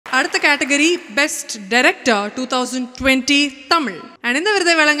அடுத்த category Best Director 2020 Tamil. And in the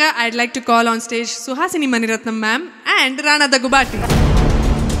virudai valanga, I'd like to call on stage Suhasini Maniratnam ma'am and Rana Dagubati.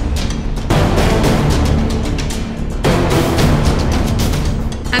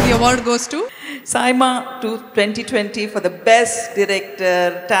 And the award goes to SIIMA 2020 for the Best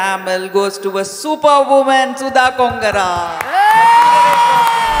Director Tamil goes to a superwoman, Sudha Kongara.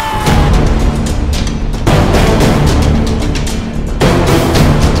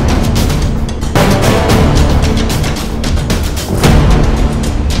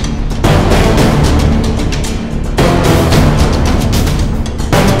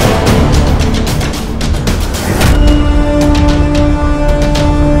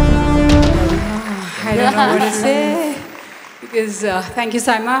 What to say? Because thank you,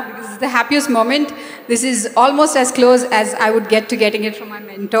 SIIMA, because it's the happiest moment. This is almost as close as I would get to getting it from my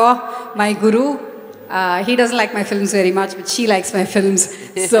mentor, my guru. He doesn't like my films very much, but she likes my films.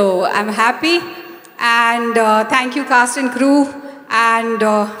 So I'm happy. And thank you, cast and crew, and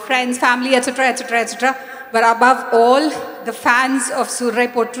friends, family, etc., etc., etc. But above all, the fans of Soorarai,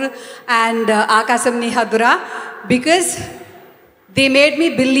 Pottru and Akasam Nihadura, because they made me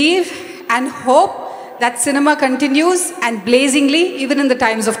believe and hope that cinema continues and blazingly even in the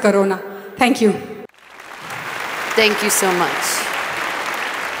times of Corona. Thank you. Thank you so much.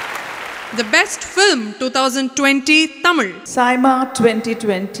 The Best Film 2020 Tamil. SIIMA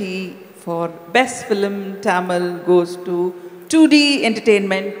 2020 for Best Film Tamil goes to 2D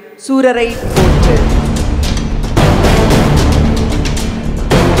Entertainment, Soorarai, Pottru.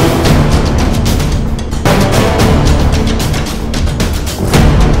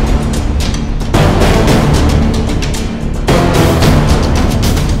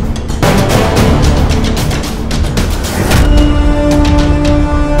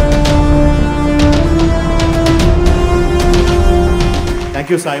 Thank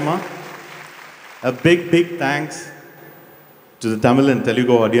you, SIIMA. A big thanks to the Tamil and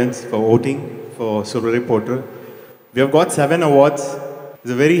Telugu audience for voting for Soorarai Pottru. We have got 7 awards.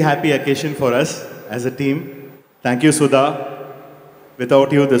 It's a very happy occasion for us as a team. Thank you, Sudha. Without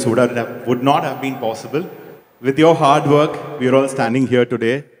you, this would not have been possible. With your hard work, we are all standing here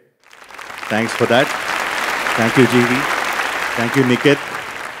today. Thanks for that. Thank you, GV. Thank you, Nikit.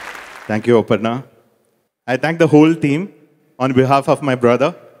 Thank you, Aparna. I thank the whole team on behalf of my brother,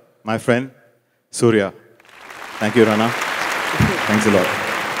 my friend, Suriya. Thank you, Rana. Thanks a lot.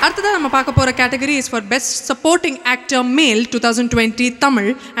 அடுத்ததா நம்ம பார்க்க போற category is for Best Supporting Actor Male 2020 Tamil.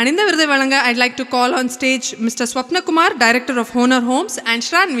 And in the virudai valanga, I'd like to call on stage Mr. Swapna Kumar, Director of Honor Homes, and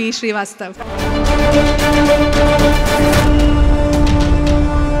Shranvi Srivastav.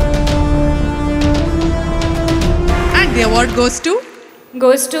 And the award goes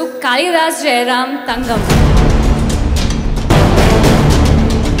to Kalidas Jairam Tangam.